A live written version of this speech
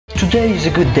Today is a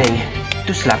good day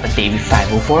to slap a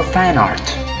Davie504 fan art.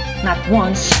 Not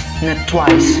once, not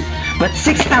twice, but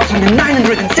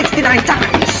 6,969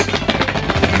 times!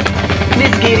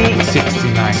 Miss Kitty!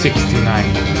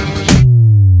 69.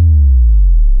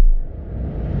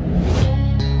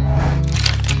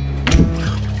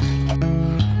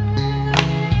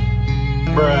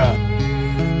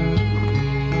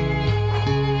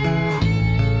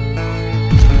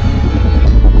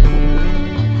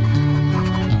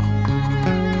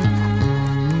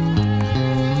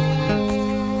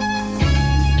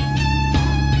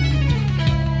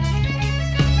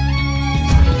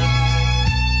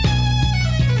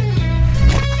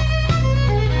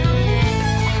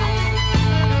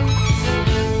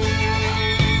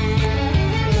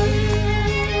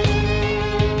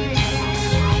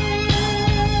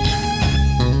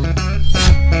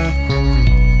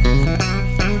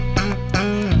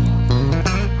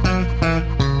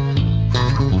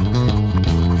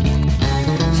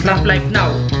 Slap like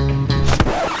now!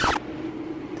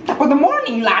 Top of the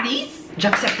morning, laddies!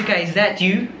 Jacksepticeye, is that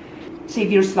you?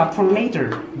 Save your slap for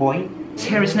later, boy. His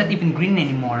hair is not even green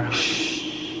anymore.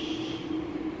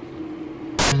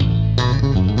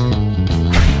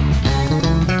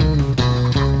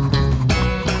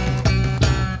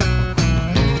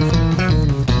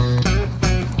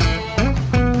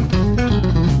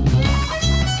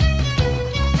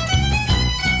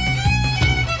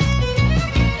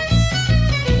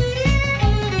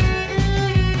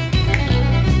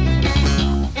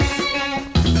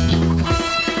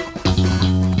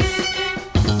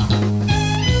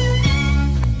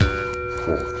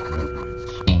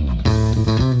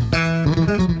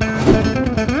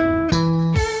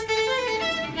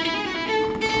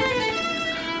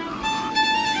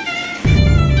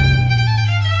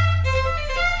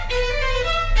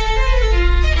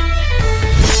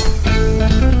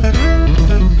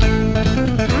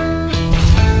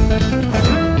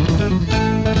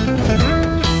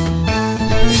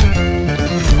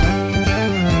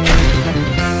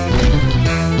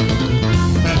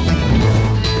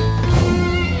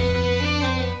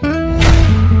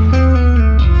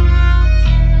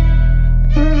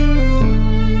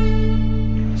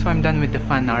 I'm done with the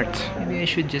fan art. Maybe I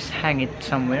should just hang it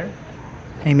somewhere.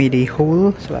 I made a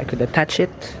hole so I could attach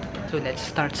it. So let's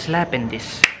start slapping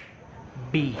this.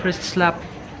 B. First slap.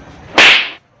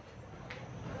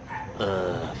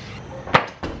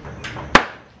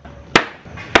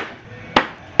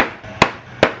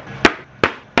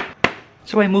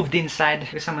 So I moved inside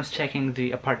because someone's checking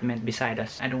the apartment beside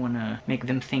us. I don't want to make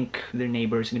them think their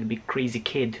neighbor is going to be a crazy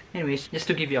kid. Anyways, just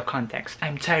to give you a context,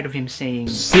 I'm tired of him saying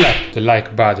Slap the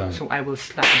like button. So I will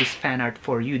slap this fan art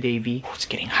for you, Davie. Oh, it's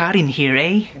getting hot in here,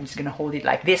 eh? I'm just gonna hold it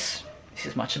like this. This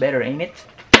is much better, ain't it?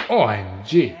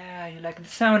 OMG. Yeah, you like the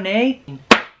sound, eh?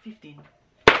 15,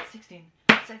 16,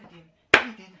 17,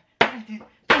 18, 19,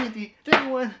 20,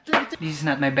 21, 22. This is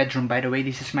not my bedroom, by the way.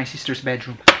 This is my sister's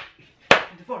bedroom.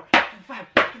 24, 25,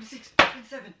 26,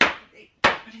 27, 28,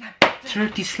 29,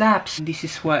 30 slaps. This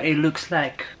is what it looks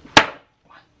like.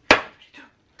 1, 32,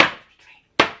 33,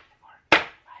 34,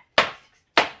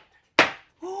 35, 36.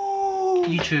 Ooh.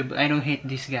 YouTube, I don't hate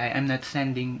this guy. I'm not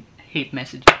sending hate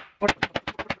messages.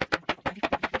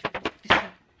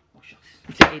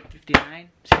 58, 59,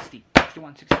 60,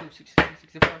 61, 62, 63,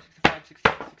 64, 65,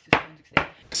 66, 67, 68.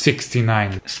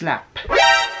 69. Slap.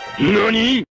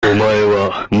 Nani? お前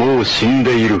はもう死ん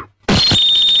でいる。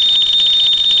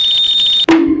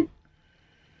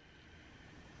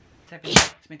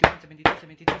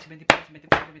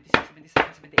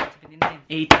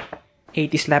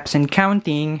$80 slaps and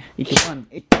counting. 81,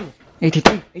 82,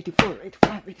 83, 84,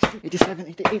 85, 86, 87,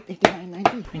 88, 89,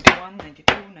 90, 91,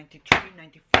 92, 93,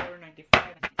 94,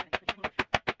 95,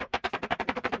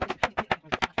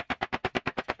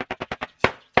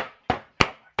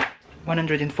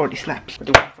 140 slaps.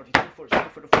 41, 42, 43,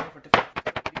 44, 45,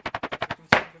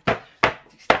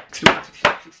 61, 62,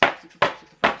 63, 64,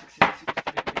 65, 66,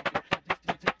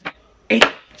 67, 8.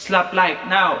 Slap like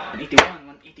now. 81,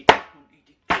 182,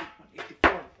 183,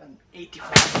 184,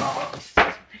 184. Oh,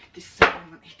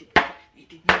 87, 188,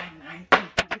 89, 90.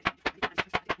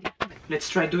 Let's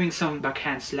try doing some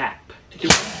backhand slap. 2,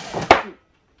 2.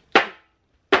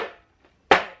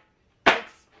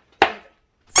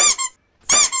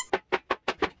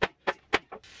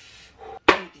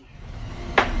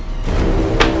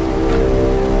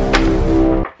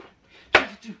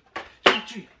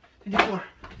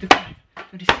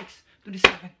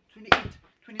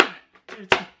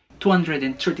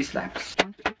 $230 slaps.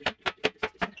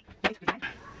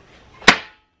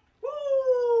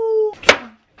 Woo!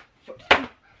 42,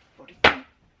 43,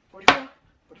 44,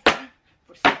 45,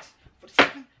 46,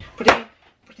 48,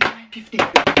 49, 50.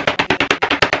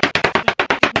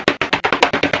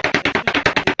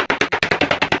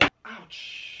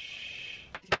 Ouch.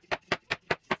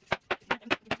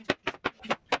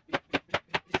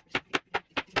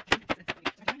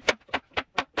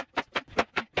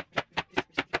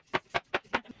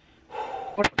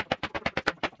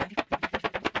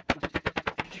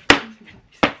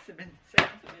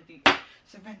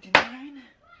 $79,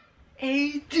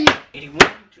 $80,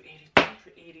 $81 to $82 to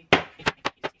 $80,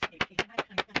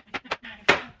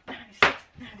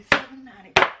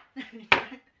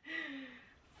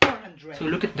 $400. So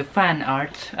look at the fan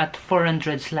art at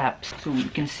 400 slaps. So you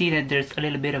can see that there's a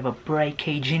little bit of a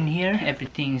breakage in here.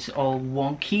 Everything's all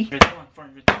wonky. 402,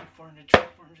 403, 404.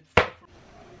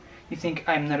 You think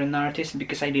I'm not an artist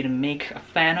because I didn't make a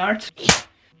fan art?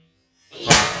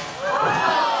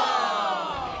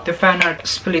 The fan art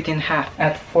split in half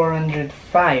at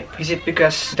 405. Is it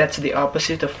because that's the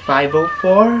opposite of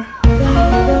 504?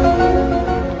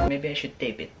 Maybe I should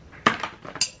tape it.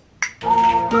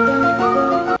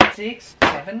 6,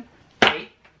 7, 8,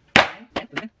 9, 10,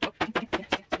 11, 12, 13,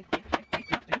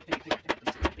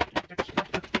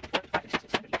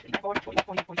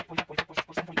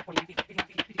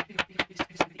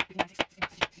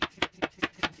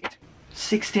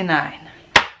 69.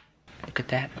 Look at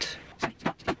that.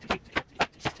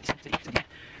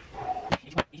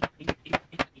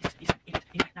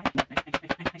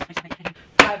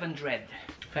 500,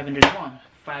 501,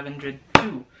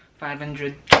 502,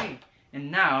 503,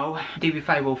 and now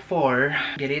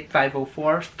Davie504. Get it?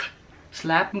 504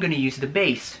 slap. I'm gonna use the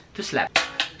bass to slap.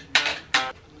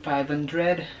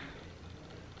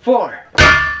 504.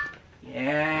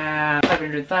 Yeah.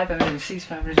 505, 506,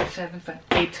 507,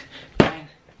 508, 9,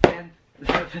 10,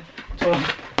 11,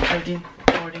 12, 13,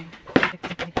 14.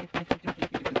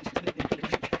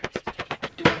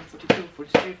 42,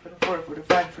 43, 44,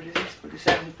 45, 46,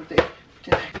 47, 48,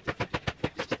 49,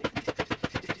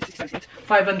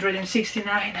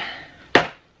 569.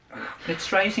 Let's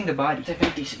try using the body.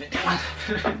 70, 71,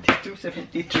 72,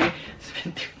 73,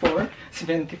 74,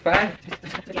 75,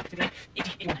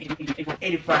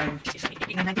 85,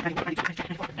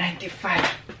 95,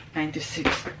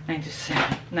 96,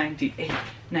 97, 98,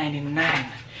 99,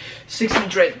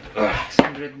 600.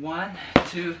 601,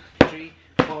 2, 3,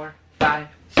 4, 5,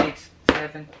 6,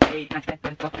 7, 8, 9, 10,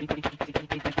 11, 12, 13, 14, 15, 16,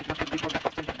 17, 18, 19, 20, 21,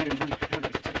 22, 23,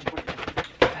 24,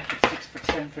 25, 26,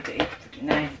 27, 28,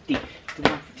 29, 50,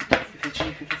 51, 52,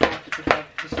 53, 54, 55,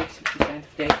 56, 57,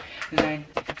 58, 59,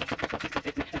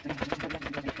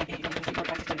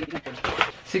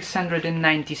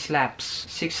 690 slaps,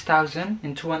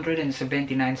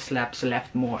 6,279 slaps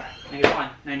left more. 91,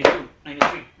 92,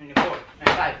 93, 94,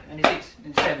 95, 96,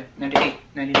 97, 98,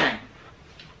 99.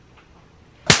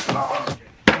 1,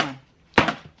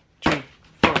 2, 3,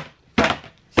 4, 5,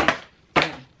 6,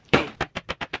 7, 8.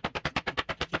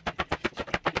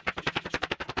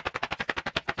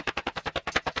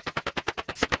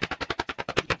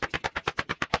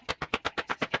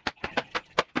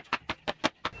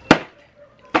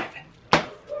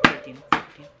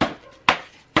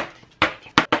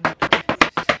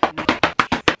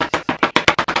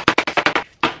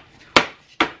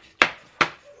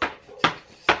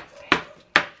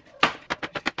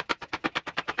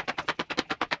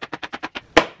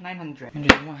 900.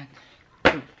 1,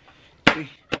 2, 3.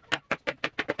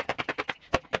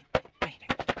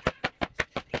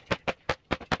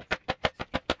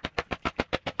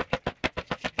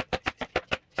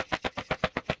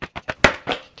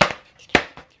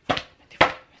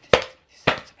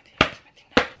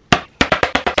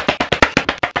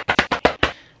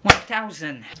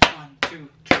 1,000. 1, 2,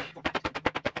 3, 4.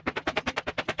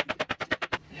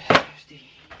 50,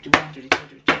 21, 22, 23,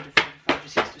 24, 25,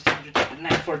 26, 27,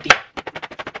 29, 40.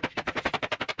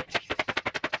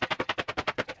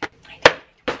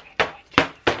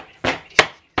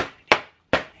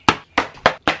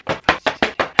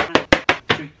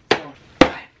 3, 4,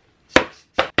 5, 6,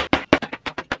 7.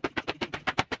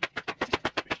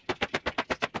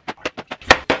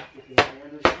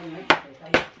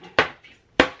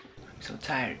 I'm so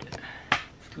tired.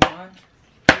 51,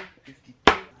 52.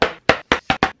 1,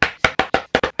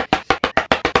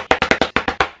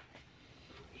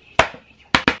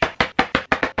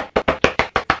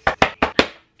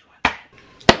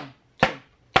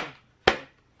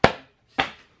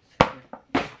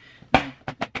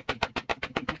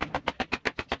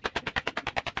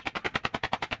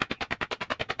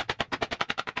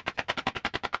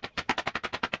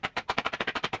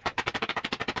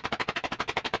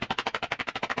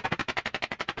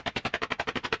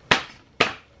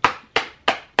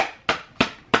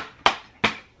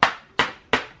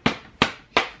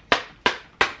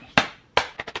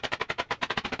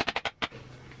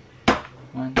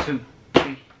 2,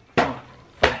 3, 4,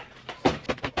 5.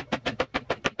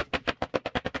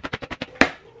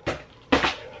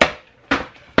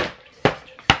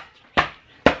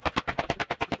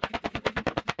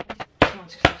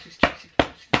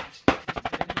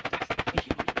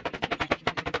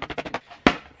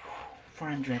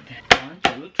 400. 1,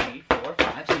 2, 3, 4,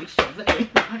 5, 6, 7,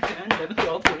 8, 9, 10, 11,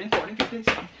 12, 13, 14, 15,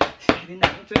 16, 17,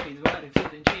 19, 20, 21, 22,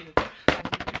 23,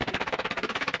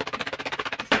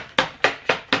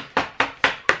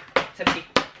 70.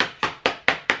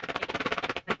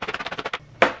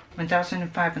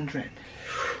 1,500.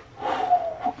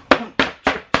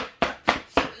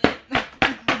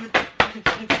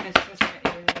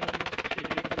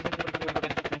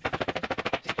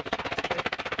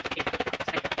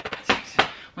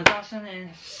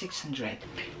 1,600.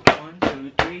 1,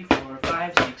 2, 3, 4,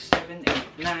 5, 6, 7, 8,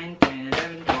 9, 10,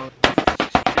 11, 12,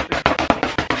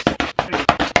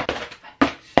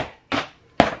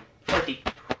 40.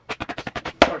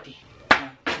 40.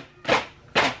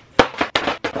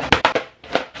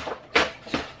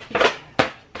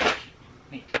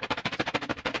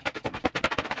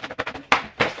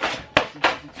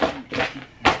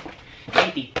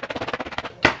 80.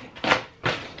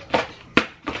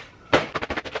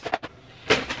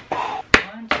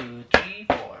 1, 2, 3,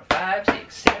 4, 5,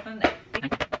 6, 7, 8.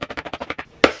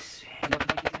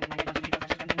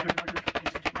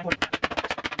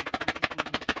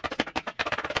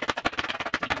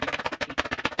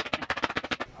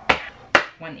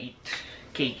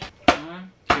 18K.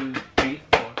 1, 2, 3,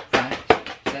 4, 5,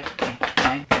 6, 7, 8,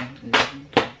 9, 10, 11,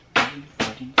 12, 13,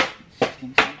 14, 16,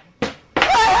 17.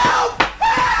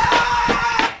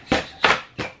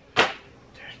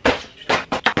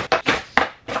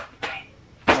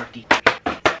 40.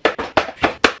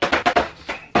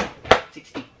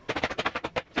 60.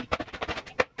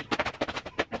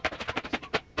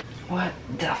 What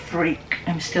the freak?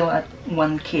 I'm still at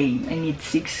 1K. I need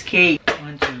 6K.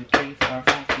 1, 2, 3, 4,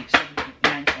 5, 6, 7, 8,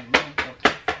 9, 10, 11, 12,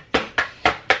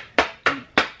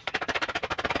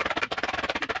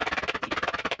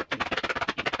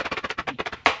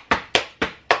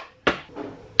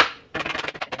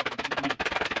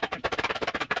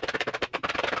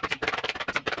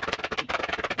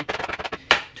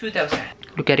 2,000.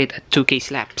 Look at it at 2K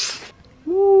slaps.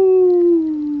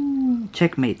 Woo!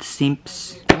 Checkmate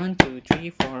simps. 1, 2, 3,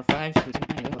 4, 5, 6, 7,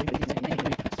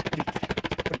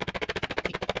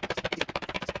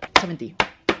 70.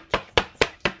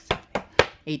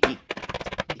 80.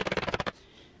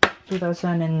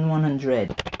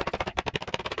 2,100.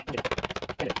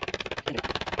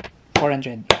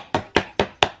 400.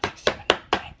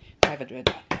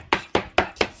 500.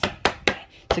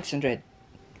 600.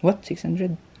 What?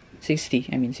 600? 60.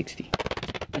 I mean 60.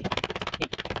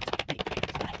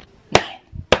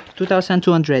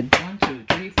 2,200. 1, 2,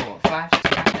 3, 4, 5, 6,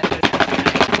 7, 8,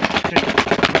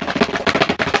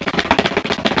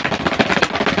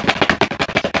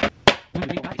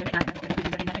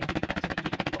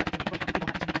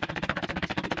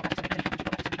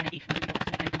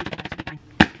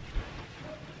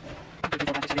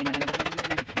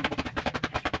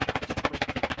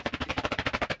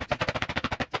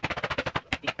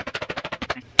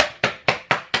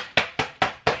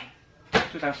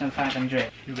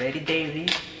 2,500. You ready, Davie?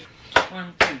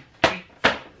 1, 2, 3,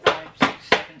 4, 5, 6,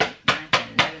 7, 8, 9, 10,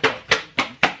 11, 12,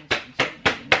 13, 14, 15, 16,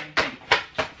 17, 18, 19,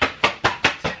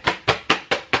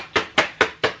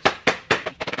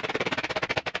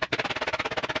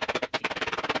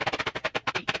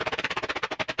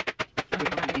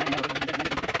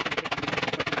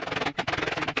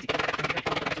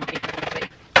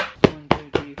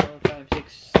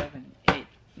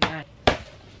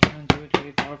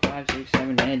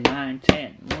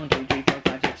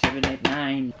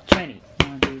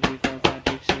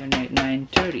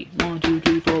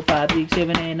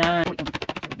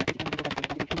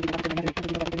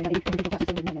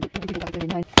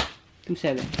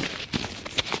 27.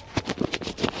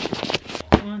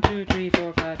 1, 2, 3,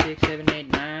 4, 5, 6, 7,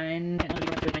 8, 9.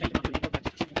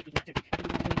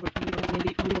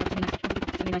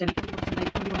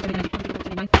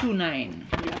 29.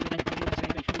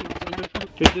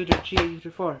 32, 33,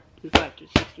 34, 35,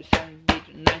 36, 37, 38,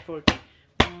 39, 40.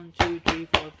 1, 2, 3,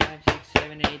 4, 5, 6,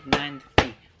 7, 8, 9,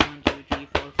 50. 1, 2, 3,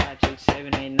 4, 5, 6,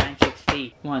 7, 8, 9,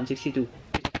 60. 162.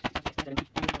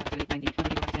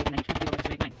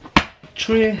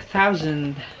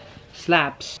 3,000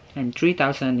 slaps and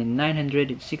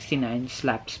 3,969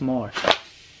 slaps more.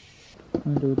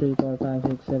 1, 2, 3, 4, 5,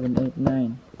 6, 7, 8,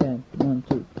 9, 10. 1,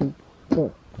 2, 3,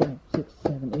 4, 5, 6,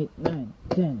 7, 8, 9,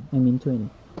 10. I mean 20.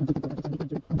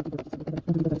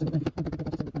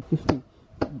 50.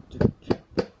 1, 2, 3,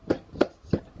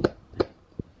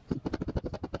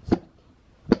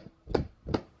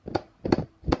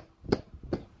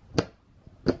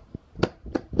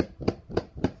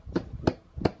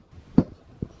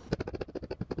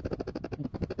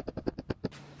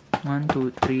 1,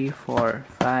 2, 3, 4,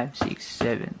 5, 6,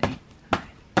 7, 8, 9,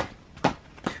 10.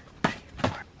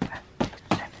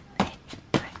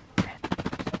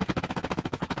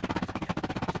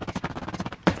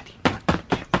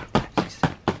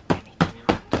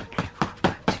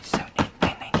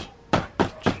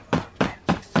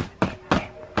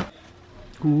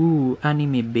 Ooh,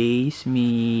 anime base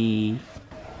me.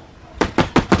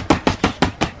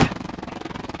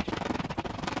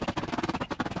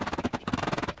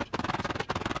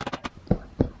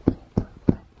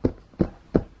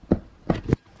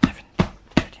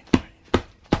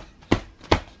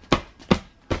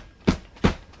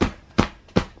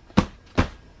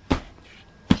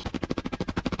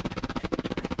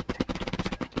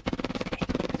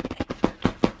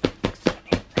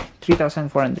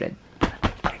 $3,400.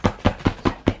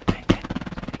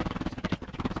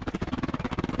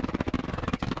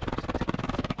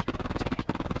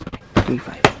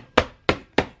 $3,500.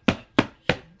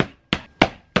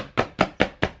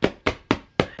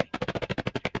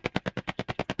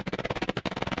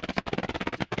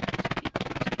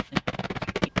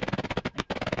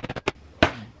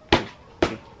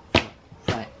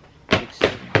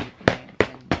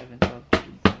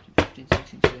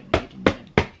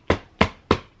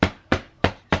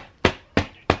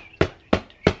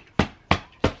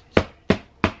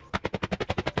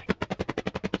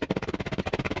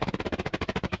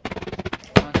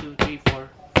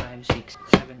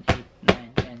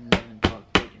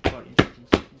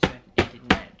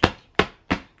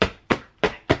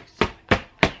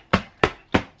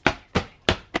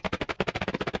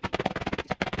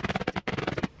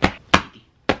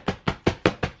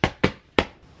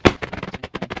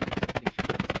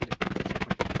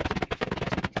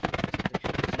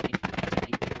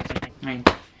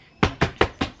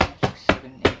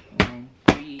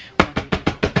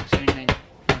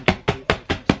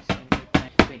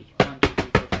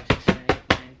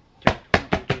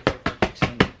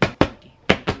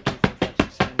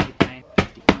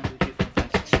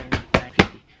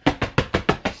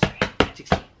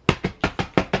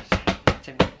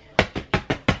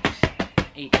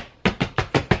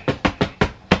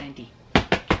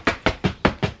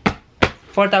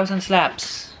 $4,000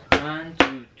 slaps. 1,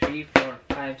 2, 3, 4,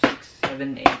 5, 6,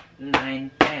 7, 8,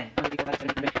 9, 10.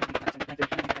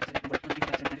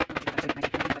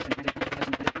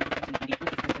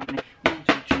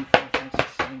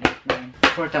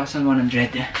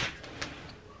 4,100.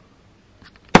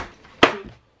 2,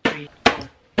 3, 4,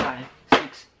 5,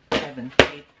 6, 7,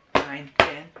 8, 9, 10, 11, 12, 13, 14, 15, 16, 17, 18, 20. 4,200. 1, 2, 3, 4, 5, 6, 7, 8, 9,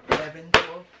 10, 11,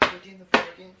 12, 13,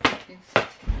 14, 15,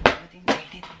 16, 17,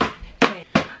 18, 20, 29,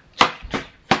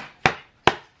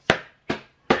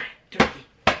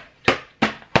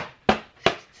 30,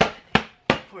 7, 8,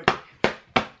 9, 40. 1, 2,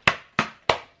 3, 4, 5, 6,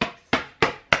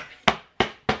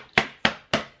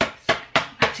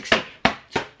 7, 12, 21, 22, 27, 29,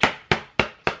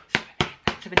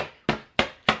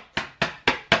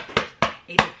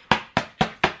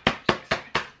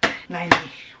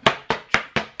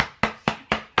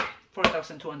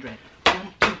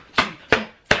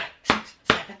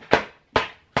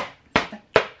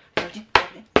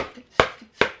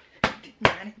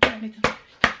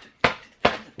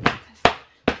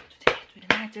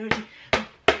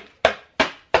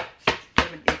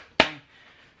 30.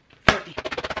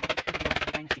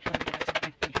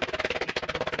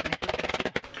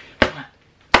 1,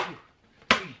 2,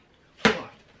 3, 4,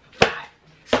 5,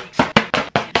 6, 7,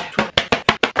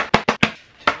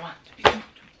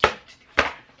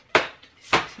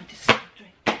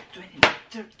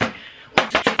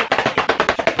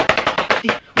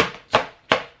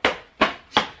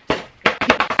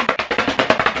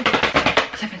 4,400.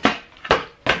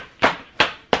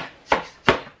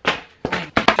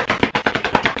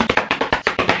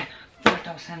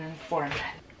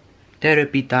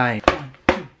 Therapy time. 1,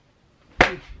 2,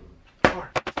 3,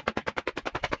 4.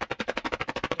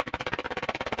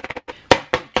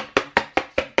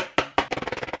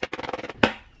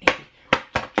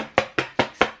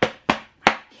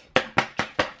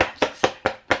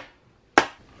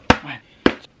 1,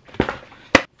 2, 3,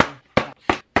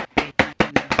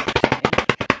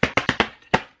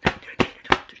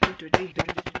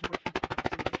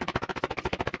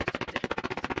 4,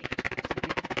 5, 6, 7, 8,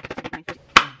 9, 10, 11, 12, 13, 14, 15, 16, 17, 18, 19, 20, 21,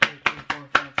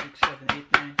 22,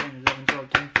 23, 24,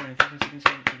 25, 26, 27,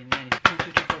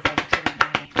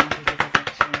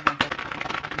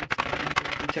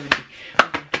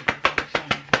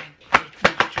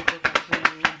 28,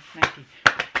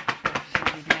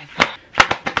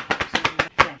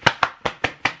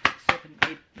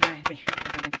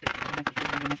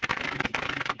 29,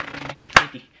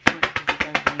 30.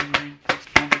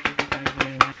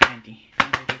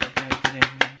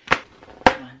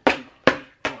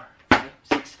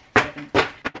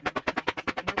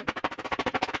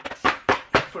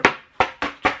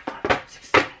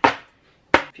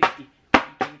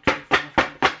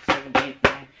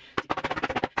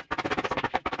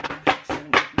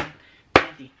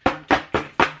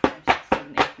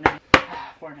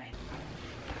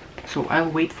 So I'll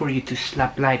wait for you to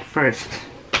slap like first.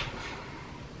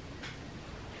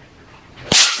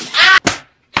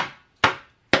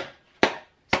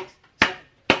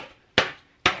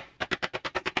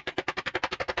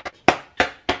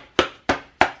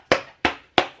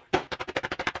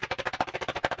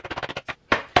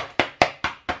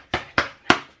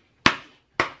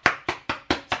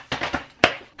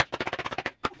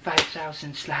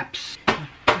 $5,000 slaps.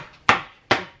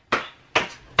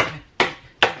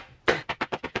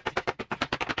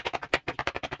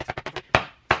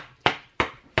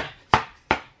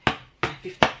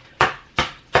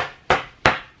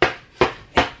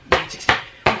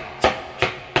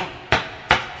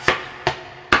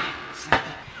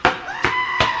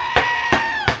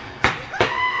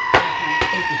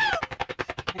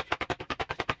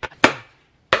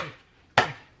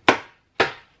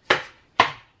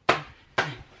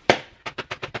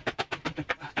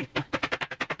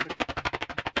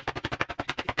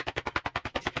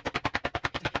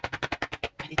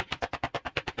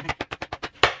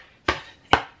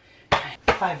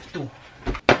 Five, two.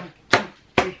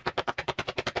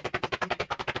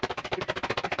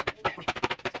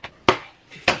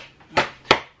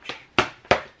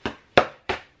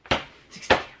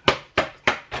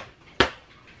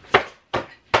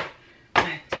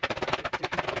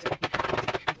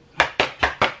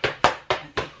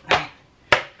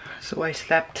 'Cause I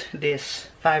slapped this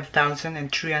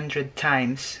 5,300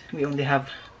 times. We only have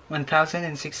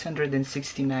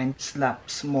 1,669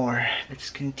 slaps more. Let's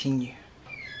continue.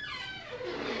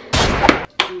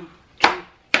 2, 3,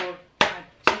 4, 5,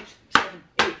 6, 7,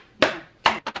 8, 9,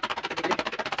 10.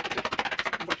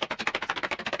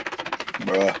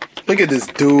 Bruh, look at this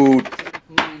dude.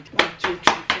 1, 2,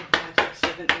 3, 4, 5, 6,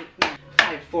 7, 8, 9,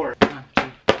 5, 4. 1,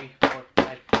 2, 3, 4,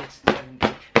 5, 6, 7,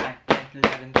 8, 9, 10,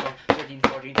 11, 12, 13,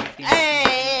 14, 15, 16,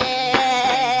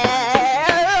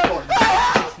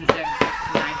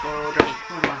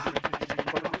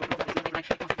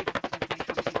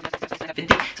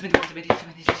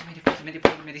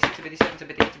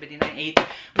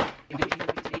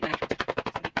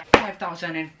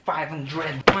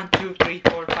 5,500. 1, 2, 3,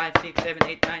 4, 5, 6, 7,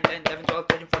 8, 9, 10, 11, 12,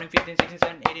 13, 14, 15, 16,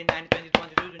 17, 18, 19, 20,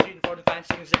 22, 23, 24, 25,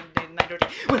 26, 27, 28, 29, 30.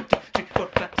 1, 2, 3, 4,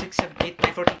 5, 6, 7, 8,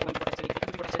 9,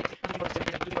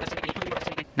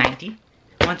 40, 90.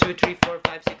 1, 2, 3, 4,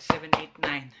 5, 6, 7, 8,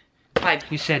 9. 5.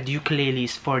 You said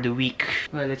ukuleles for the week.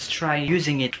 Well, let's try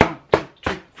using it. 1, 2,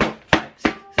 3, 4, 5,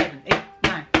 6, 7, 8,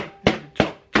 9, 10, 11,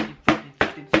 12, 13, 14,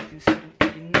 15, 16, 17,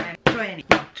 18, 19, 20. 1,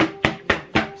 2, 3, 4,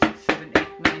 5, 6, 7,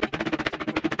 8, 9, 70.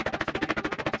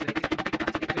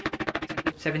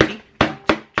 1, 2,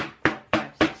 3, 4,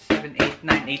 5, 6, 7, 8,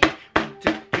 9, 80. 1, 2, 3, 4, 5, 6, 7, 8, 9, 90. 1,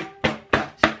 2, 3, 4,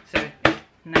 5, 6, 8,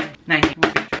 9,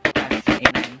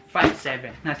 5,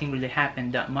 7. Nothing really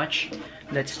happened that much.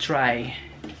 Let's try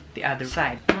the other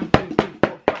side. 1, 2, 3,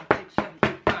 4, 5, 6, 7,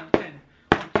 8, 9, 10.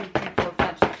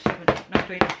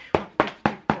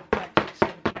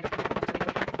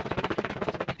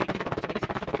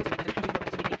 1, 2,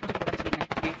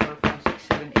 3, 4, 5, 6,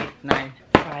 7, 8, 9,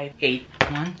 20.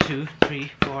 1, 2,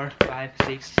 3, 4, 5,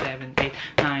 6, 7, 8, 9, 10, 11, 5, 8. 1, 2, 3, 4, 5, 6, 7, 8,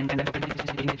 9, 10, 11,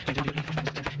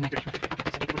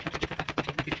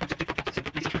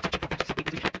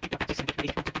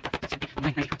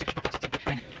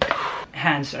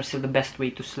 hands are still the best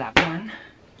way to slap. 1,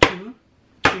 2,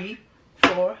 3,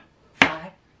 4,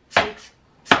 5, 6,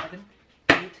 7,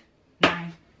 8,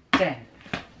 9, 10,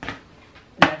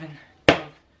 11, 12,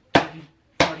 13,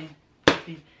 14,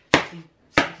 15, 16,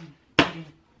 17, 18,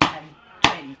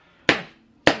 19,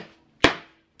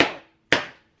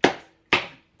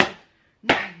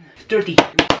 20, 30,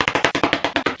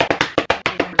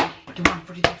 41,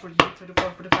 42, 43,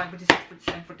 44, 45, 46,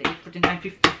 47, 48, 49,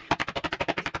 50,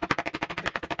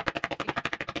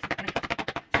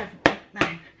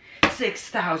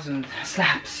 6,000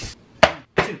 slaps. 1,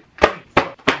 2, 3,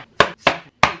 4, 5, 6, 7,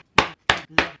 8, 9,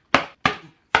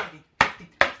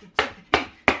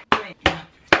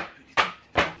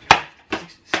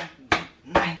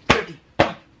 11, 30,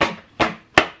 1, 2, 3,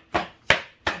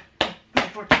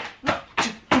 4,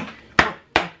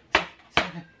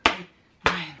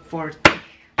 5, 40,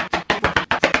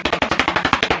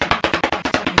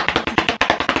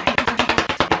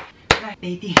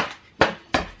 80,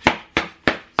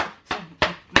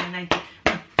 90,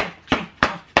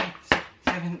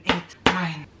 7, 8,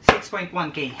 9,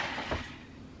 6.1k.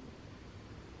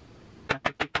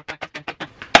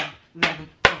 11,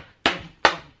 12, 13,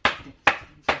 14, 15,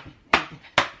 16, 18,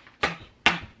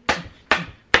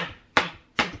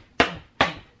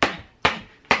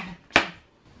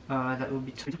 that would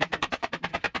be 2.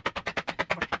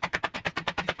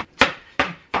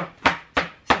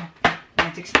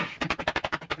 16.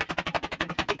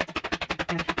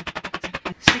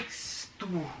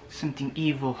 Something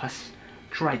evil has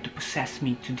tried to possess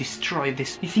me to destroy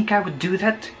this. You think I would do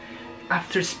that?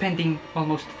 After spending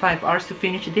almost 5 hours to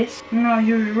finish this? No,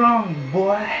 you're wrong,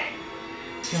 boy.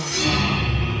 So,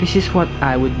 this is what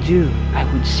I would do. I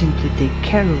would simply take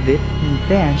care of it and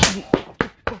then...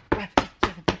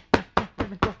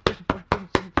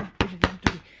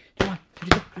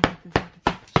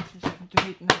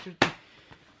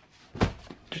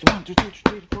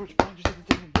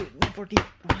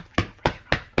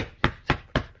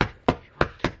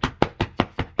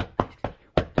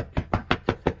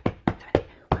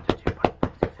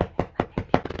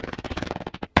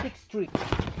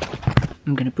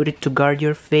 I'm gonna put it to guard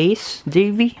your face,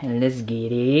 Davie, and let's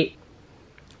get it.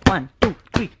 1, 2,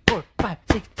 3, 4, 5,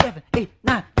 6, 7, 8,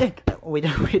 9, 10. Wait.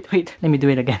 Let me do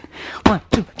it again. 1,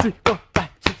 2, 3, 4, 5,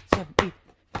 6, 7, 8,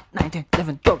 9, 10,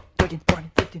 11, 12, 13,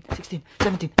 14, 15, 16,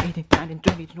 17, 18, 19,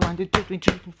 20, 21, 22, 23,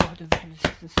 24, 25,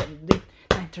 26, 27,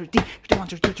 29, 30, 31,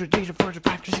 32, 33, 34,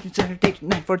 35, 36, 37, 38,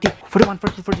 39, 40, 41,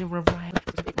 42, 43, 45,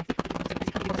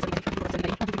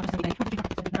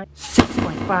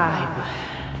 6.5.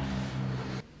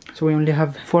 So we only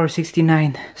have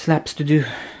 469 slaps to do.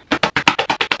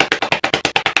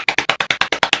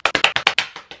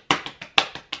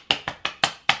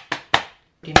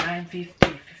 $59, $50,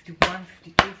 $51,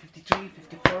 $52, $53,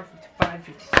 $54, $55,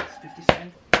 $56,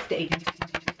 $57, $58,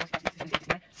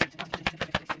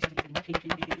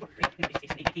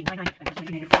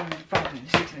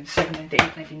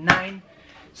 $99,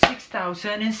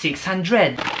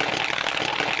 $6,600.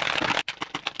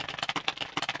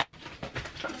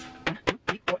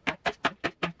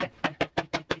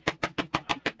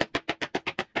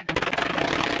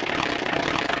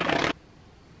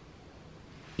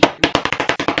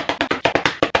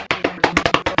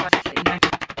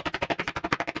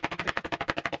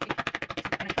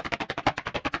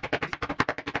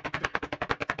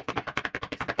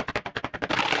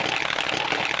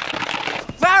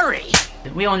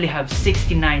 We only have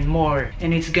 69 more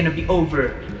and it's gonna be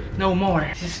over. No more.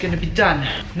 This is gonna be done.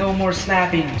 No more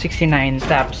slapping. 69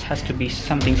 slaps has to be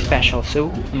something special. So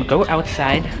I'm gonna go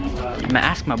outside. I'm gonna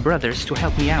ask my brothers to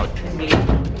help me out.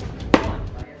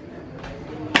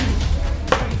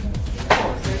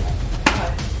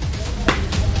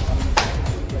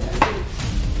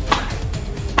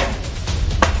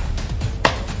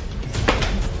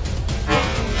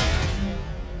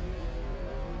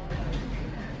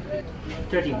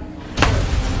 13.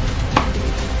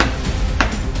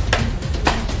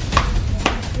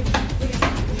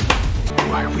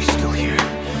 Why are we still here?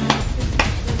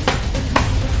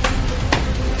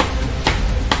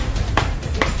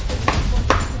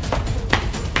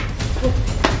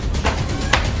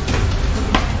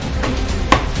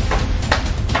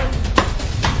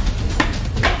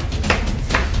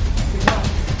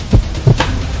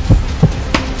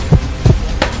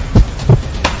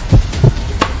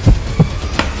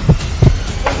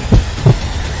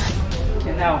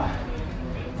 Now,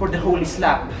 for the holy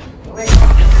slap.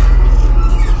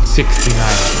 69.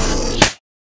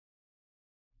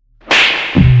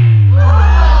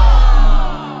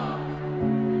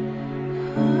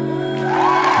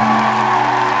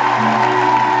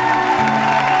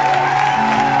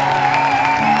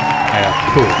 I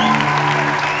approve.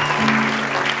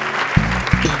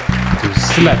 To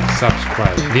select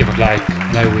subscribe, leave a like,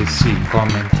 and I will see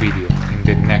comment video in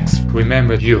the next.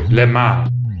 Remember you, Lemar.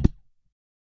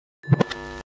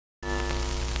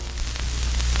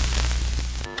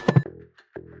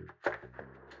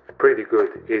 Pretty good,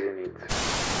 isn't it?